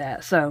anything like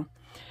that. So,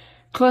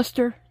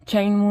 cluster,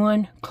 chain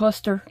 1,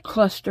 cluster,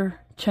 cluster,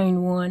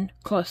 chain 1,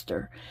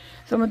 cluster.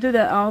 So I'm going to do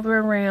that all the way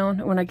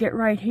around. When I get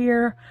right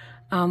here,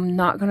 I'm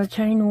not going to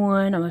chain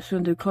 1. I'm just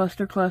going to do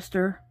cluster,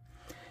 cluster,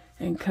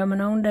 and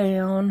coming on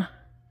down.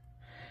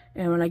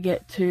 And when I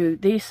get to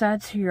these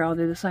sides here, I'll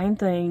do the same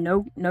thing.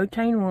 No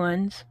chain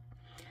 1s.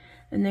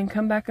 And then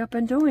come back up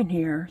and join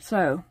here.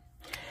 So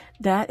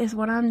that is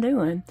what I'm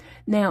doing.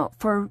 Now,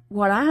 for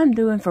what I'm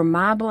doing for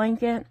my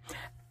blanket,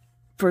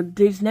 for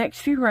these next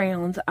few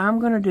rounds, I'm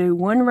going to do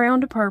 1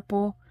 round of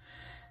purple,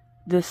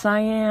 the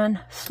cyan,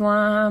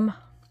 slime,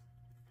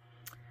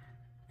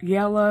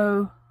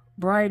 yellow,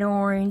 bright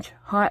orange,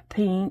 hot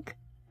pink,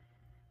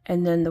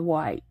 and then the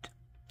white.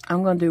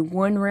 I'm going to do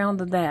 1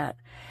 round of that.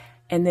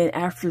 And then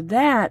after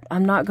that,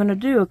 I'm not going to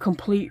do a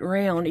complete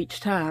round each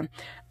time.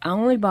 I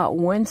only bought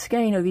 1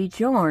 skein of each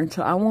yarn,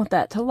 so I want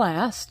that to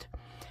last.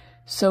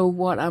 So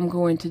what I'm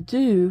going to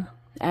do,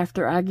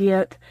 after I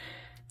get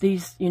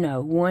these, you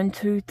know, 1,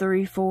 2,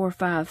 3, 4,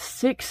 5,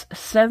 6,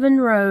 7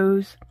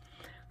 rows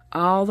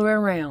all the way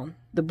around.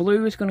 The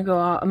blue is going to go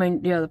all, I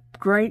mean, yeah, the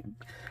green,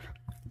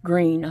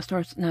 I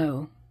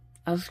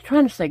was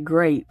trying to say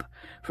grape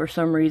for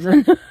some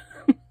reason.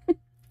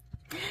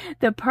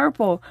 The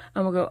purple,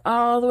 I'm going to go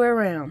all the way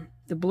around.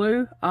 The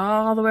blue,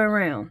 all the way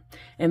around.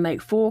 And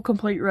make full,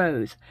 complete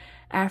rows.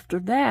 After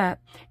that,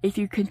 if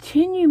you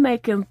continue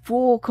making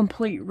full,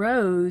 complete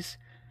rows,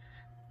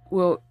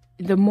 well,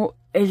 the more,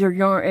 as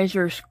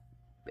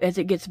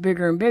it gets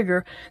bigger and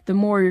bigger, the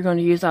more you're going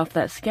to use off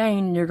that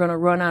skein, and you're going to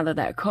run out of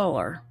that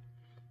color.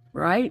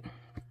 Right?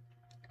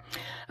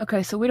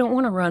 Okay, so we don't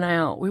want to run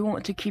out. We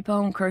want to keep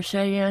on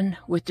crocheting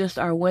with just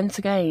our 1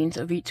 skeins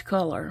of each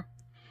color.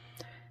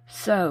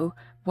 So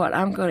what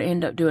I'm going to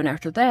end up doing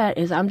after that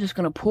is I'm just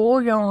going to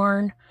pull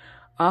yarn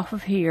off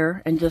of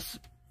here and just,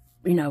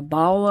 you know,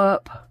 ball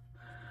up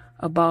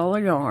a ball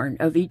of yarn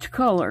of each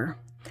color.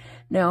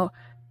 Now,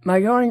 my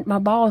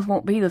balls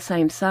won't be the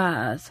same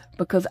size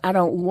because I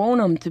don't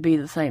want them to be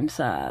the same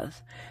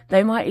size.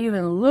 They might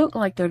even look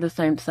like they're the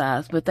same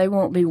size, but they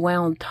won't be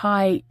wound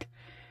tight.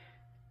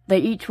 They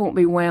each won't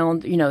be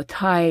wound, you know,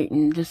 tight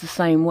and just the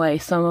same way.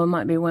 Some of them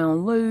might be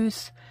wound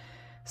loose.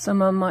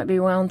 Some of them might be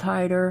wound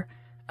tighter.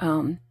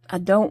 I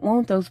don't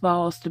want those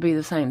balls to be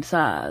the same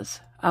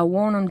size. I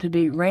want them to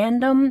be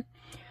random,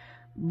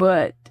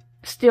 but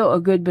still a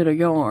good bit of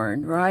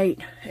yarn, right?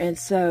 And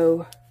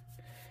so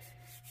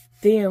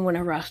then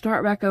whenever I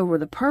start back over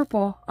the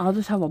purple, I'll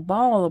just have a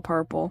ball of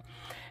purple,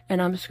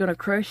 and I'm just going to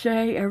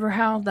crochet ever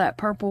how that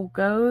purple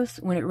goes.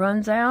 When it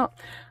runs out,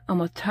 I'm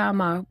going to tie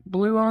my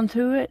blue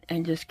onto it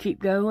and just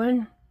keep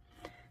going.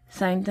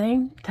 Same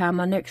thing, tie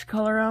my next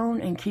color on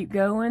and keep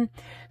going.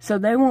 So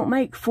they won't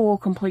make full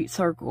complete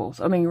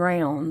circles, I mean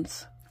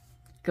rounds,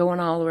 going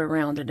all the way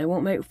around it. They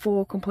won't make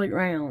full complete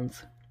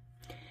rounds.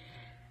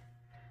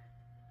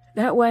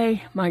 That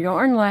way my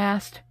yarn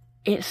lasts.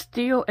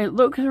 It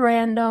looks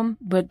random,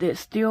 but it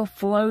still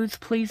flows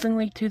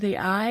pleasingly to the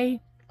eye.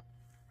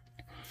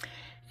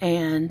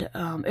 And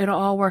it'll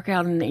all work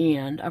out in the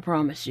end, I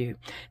promise you.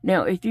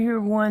 Now, if you're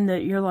one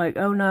that you're like,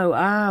 oh no,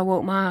 I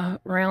want my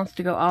rounds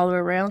to go all the way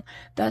around,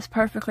 that's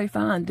perfectly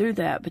fine. Do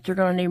that, but you're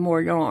going to need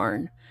more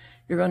yarn.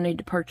 You're going to need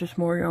to purchase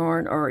more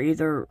yarn or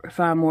either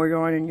find more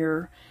yarn in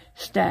your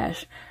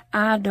stash.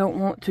 I don't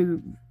want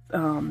to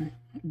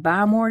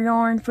buy more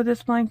yarn for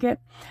this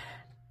blanket,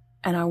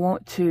 and I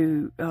want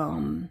to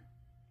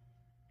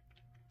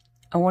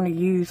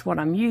use what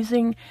I'm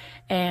using,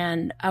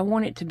 and I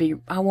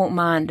want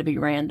mine to be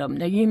random.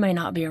 Now, you may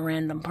not be a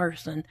random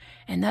person,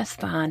 and that's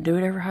fine. Do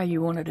whatever how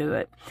you want to do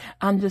it.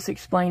 I'm just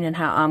explaining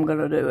how I'm going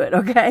to do it,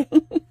 okay?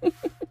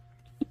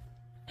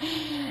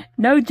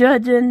 No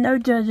judging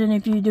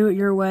if you do it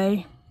your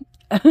way.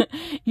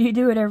 You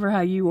do whatever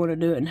how you want to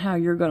do it and how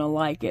you're going to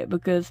like it,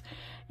 because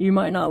you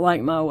might not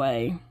like my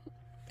way.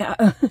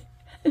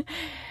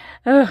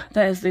 Oh,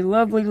 that is the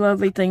lovely,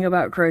 lovely thing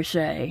about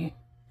crochet.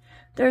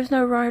 There's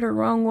no right or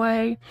wrong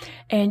way,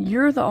 and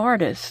you're the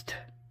artist.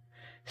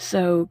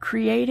 So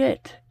create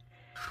it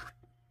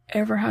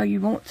ever how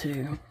you want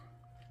to.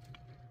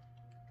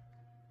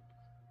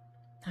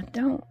 I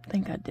don't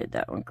think I did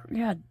that one.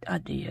 Yeah, I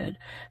did.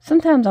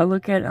 Sometimes I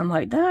look at it, I'm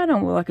like, that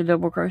don't look like a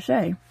double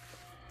crochet.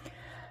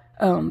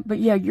 But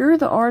yeah, you're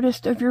the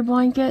artist of your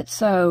blanket,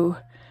 so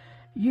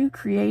you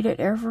create it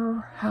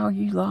ever how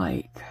you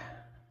like.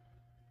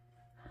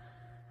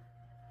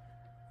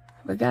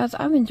 But guys,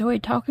 I've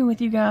enjoyed talking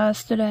with you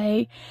guys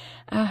today.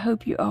 I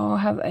hope you all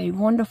have a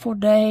wonderful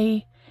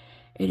day.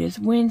 It is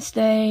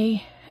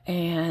Wednesday,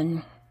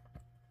 and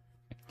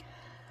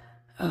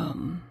I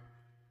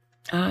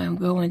am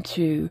going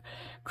to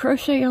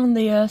crochet on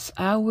this.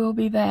 I will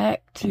be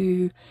back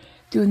to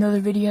do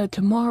another video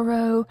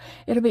tomorrow.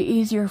 It'll be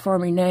easier for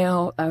me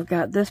now. I've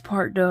got this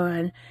part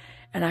done,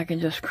 and I can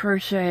just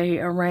crochet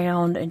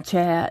around and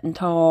chat and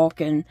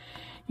talk and,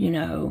 you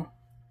know,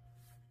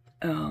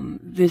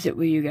 visit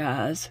with you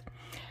guys.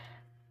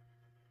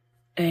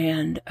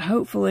 And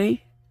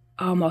hopefully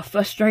all my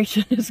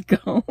frustration is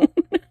gone.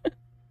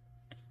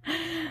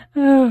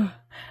 Oh,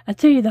 I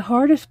tell you, the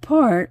hardest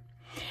part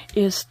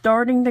is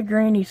starting the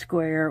granny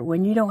square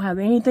when you don't have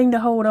anything to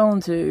hold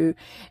on to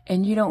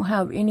and you don't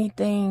have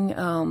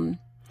anything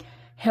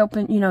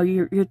helping. You know,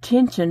 your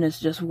tension is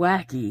just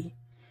wacky.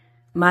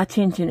 My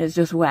tension is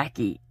just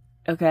wacky,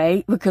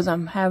 okay? Because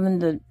I'm having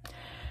to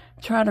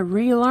try to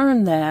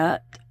relearn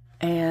that.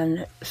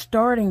 And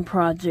starting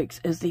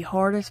projects is the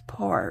hardest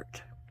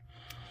part.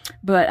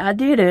 But I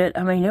did it.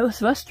 I mean, it was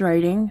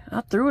frustrating.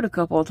 I threw it a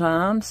couple of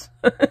times.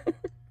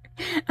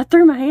 I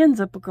threw my hands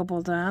up a couple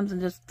of times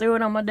and just threw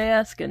it on my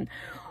desk and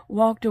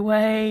walked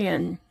away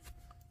and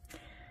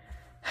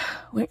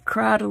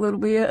cried a little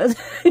bit.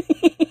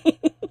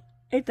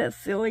 Ain't that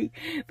silly?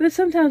 But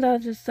sometimes I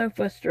was just so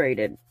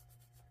frustrated.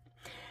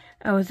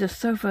 I was just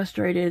so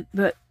frustrated.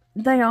 But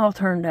they all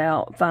turned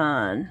out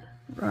fine,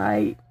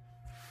 right?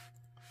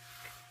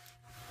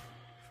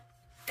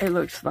 It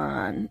looks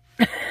fine.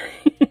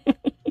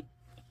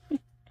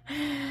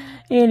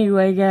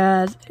 Anyway,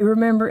 guys,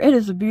 remember, it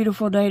is a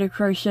beautiful day to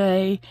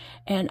crochet,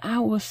 and I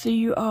will see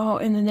you all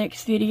in the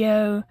next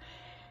video.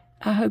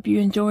 I hope you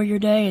enjoy your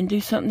day and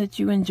do something that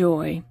you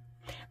enjoy.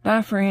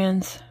 Bye,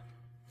 friends.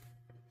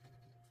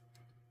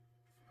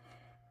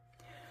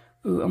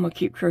 Ooh, I'm going to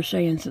keep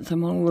crocheting since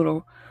I'm on a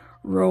little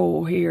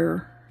roll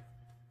here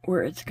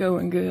where it's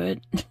going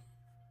good.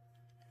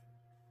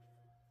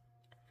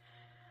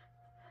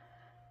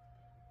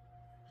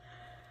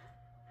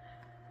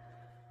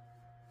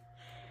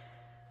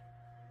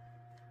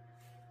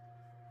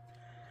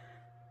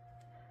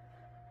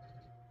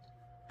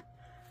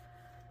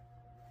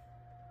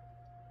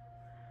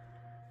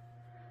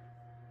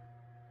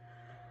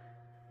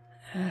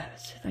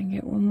 Let's see if I can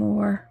get one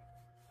more.